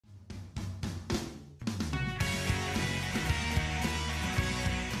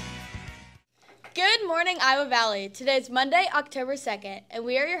Good morning, Iowa Valley. Today's Monday, October 2nd, and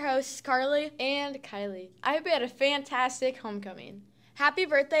we are your hosts, Carly and Kylie. I hope you had a fantastic homecoming. Happy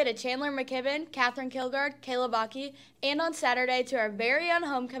birthday to Chandler McKibben, Catherine Kilgard, Caleb Aki, and on Saturday to our very own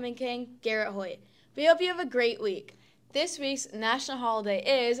homecoming king, Garrett Hoyt. We hope you have a great week. This week's national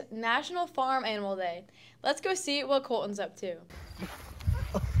holiday is National Farm Animal Day. Let's go see what Colton's up to.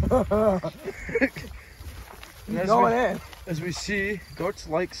 As we see, goats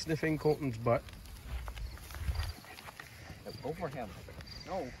like sniffing Colton's butt. Go for him.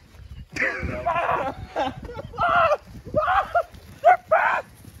 No. They're fast!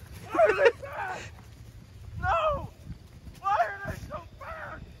 Why are they fast? No! Why are they so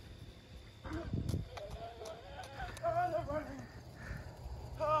fast? Oh, they're running.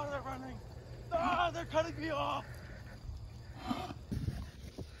 Oh, they're running. Oh, they're cutting me off.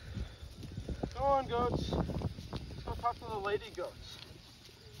 Go on, goats. Let's go talk to the lady goats.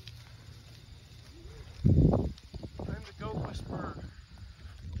 Time to goat whisperer.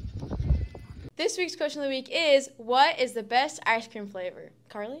 This week's question of the week is, what is the best ice cream flavor?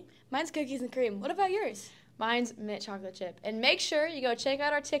 Carly? Mine's cookies and cream. What about yours? Mine's mint chocolate chip. And make sure you go check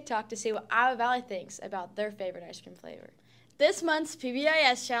out our TikTok to see what Iowa Valley thinks about their favorite ice cream flavor. This month's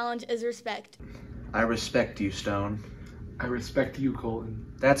PBIS challenge is respect. I respect you, Stone. I respect you,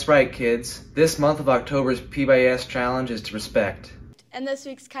 Colton. That's right, kids. This month of October's PBIS challenge is to respect. And this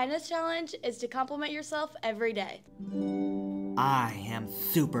week's kindness challenge is to compliment yourself every day. I am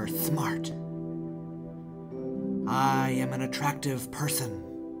super smart. I am an attractive person.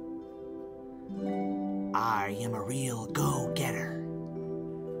 I am a real go-getter.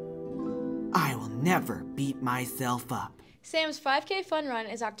 I will never beat myself up. Sam's 5K Fun Run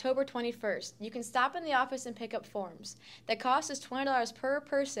is October 21st. You can stop in the office and pick up forms. The cost is $20 per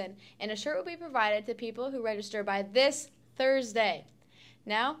person, and a shirt will be provided to people who register by this Thursday.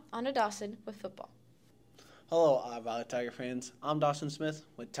 Now, on to Dawson with football. Hello, Iowa Valley Tiger fans. I'm Dawson Smith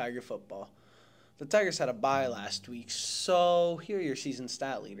with Tiger Football. The Tigers had a bye last week, so here are your season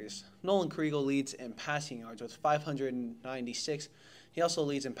stat leaders. Nolan Kriegel leads in passing yards with 596. He also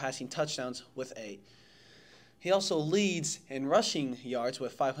leads in passing touchdowns with 8. He also leads in rushing yards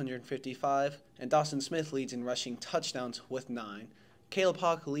with 555, and Dawson Smith leads in rushing touchdowns with 9. Caleb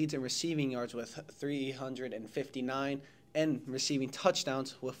Hawk leads in receiving yards with 359 and receiving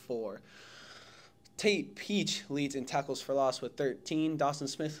touchdowns with 4. Tate Peach leads in tackles for loss with 13. Dawson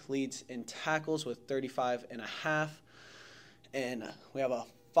Smith leads in tackles with 35.5. And we have a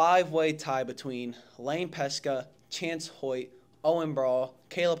 5-way tie between Lane Pesca, Chance Hoyt, Owen Brawl,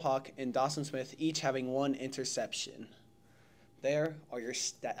 Caleb Hawk, and Dawson Smith, each having 1 interception. There are your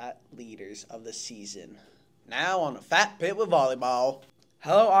stat leaders of the season. Now on a Fat Pit with volleyball.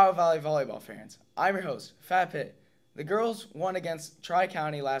 Hello, Iowa Valley volleyball fans. I'm your host, Fat Pit. The girls won against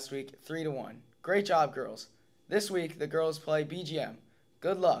Tri-County last week 3-1. Great job, girls. This week, the girls play BGM.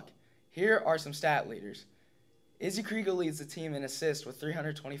 Good luck. Here are some stat leaders. Izzy Kriegel leads the team in assists with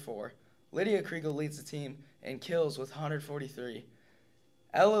 324. Lydia Kriegel leads the team in kills with 143.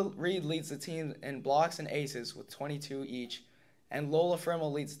 Ella Reed leads the team in blocks and aces with 22 each. And Lola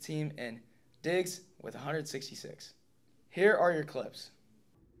Frimmel leads the team in digs with 166. Here are your clips.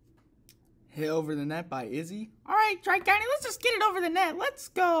 Hit over the net by Izzy. All right, Tri-County, let's just get it over the net. Let's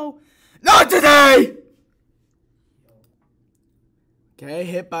go. Not today! Okay,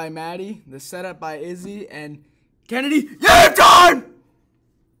 hit by Maddie. The setup by Izzy and Kennedy. Yeah, time!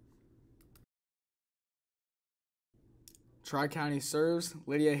 Tri-County serves.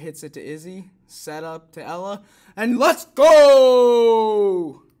 Lydia hits it to Izzy. Set up to Ella. And let's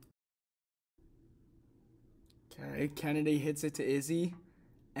go! Okay, Kennedy hits it to Izzy.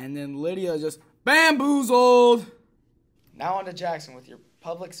 And then Lydia just bamboozled. Now on to Jackson with your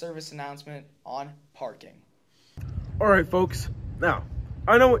public service announcement on parking. All right, folks. Now,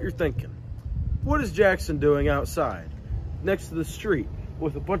 I know what you're thinking. What is Jackson doing outside, next to the street,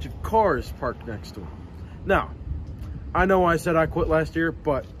 with a bunch of cars parked next to him? Now, I know I said I quit last year,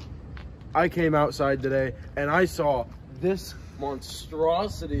 but I came outside today and I saw this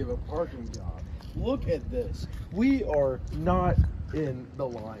monstrosity of a parking job. Look at this. We are not in the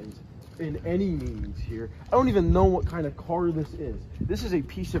lines in any means here. I don't even know what kind of car this is. This is a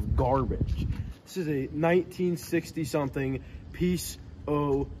piece of garbage. This is a 1960 something piece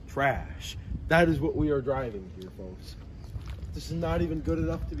of trash. That is what we are driving here, folks. This is not even good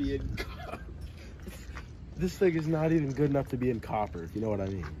enough to be in this thing is not even good enough to be in copper, if you know what I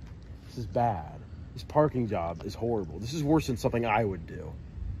mean. This is bad. This parking job is horrible. This is worse than something I would do.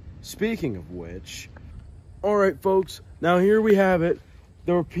 Speaking of which, all right, folks, now here we have it.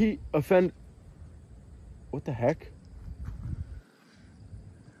 The repeat offend. What the heck?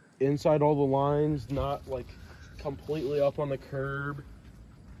 inside all the lines, not like completely up on the curb.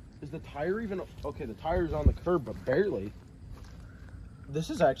 Is the tire even okay? The tire's on the curb, but barely. This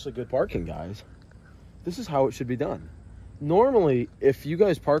is actually good parking, guys. This is how it should be done. Normally, if you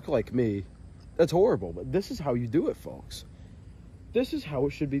guys park like me, that's horrible, but this is how you do it, folks. This is how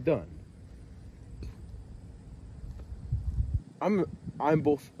it should be done. I'm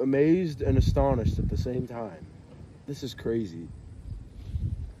both amazed and astonished at the same time. This is crazy.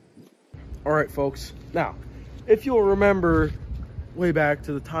 All right, folks. Now, if you'll remember way back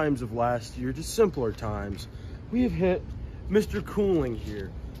to the times of last year, just simpler times, we have hit Mr. Cooling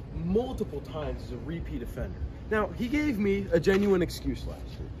here multiple times as a repeat offender. Now, he gave me a genuine excuse last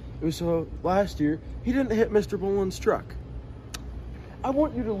year. It was last year he didn't hit Mr. Boland's truck. I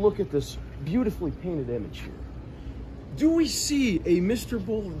want you to look at this beautifully painted image here. Do we see a Mr.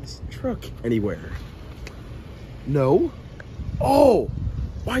 Boland's truck anywhere? No. Oh,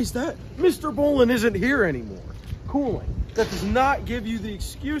 why is that? Mr. Boland isn't here anymore. Cooling. That does not give you the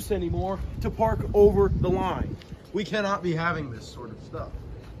excuse anymore to park over the line. We cannot be having this sort of stuff.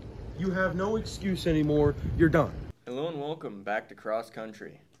 You have no excuse anymore. You're done. Hello and welcome back to Cross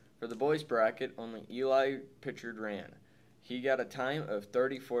Country. For the boys bracket, only Eli Pitchard ran. He got a time of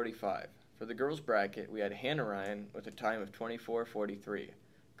 30:45. For the girls bracket, we had Hannah Ryan with a time of 24:43,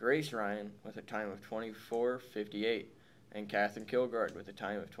 Grace Ryan with a time of 24:58, and Catherine Kilgard with a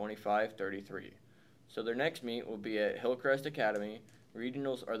time of 25:33. So their next meet will be at Hillcrest Academy.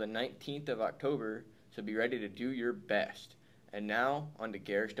 Regionals are the 19th of October, so be ready to do your best. And now, on to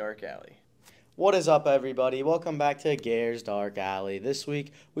Gare's Dark Alley. What is up, everybody? Welcome back to Gare's Dark Alley. This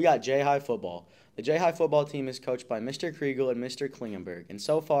week, we got J-High football. The J-High football team is coached by Mr. Kriegel and Mr. Klingenberg, and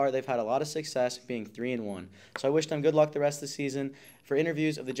so far, they've had a lot of success being 3-1. So I wish them good luck the rest of the season. For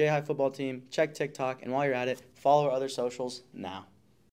interviews of the J-High football team, check TikTok, and while you're at it, follow our other socials now.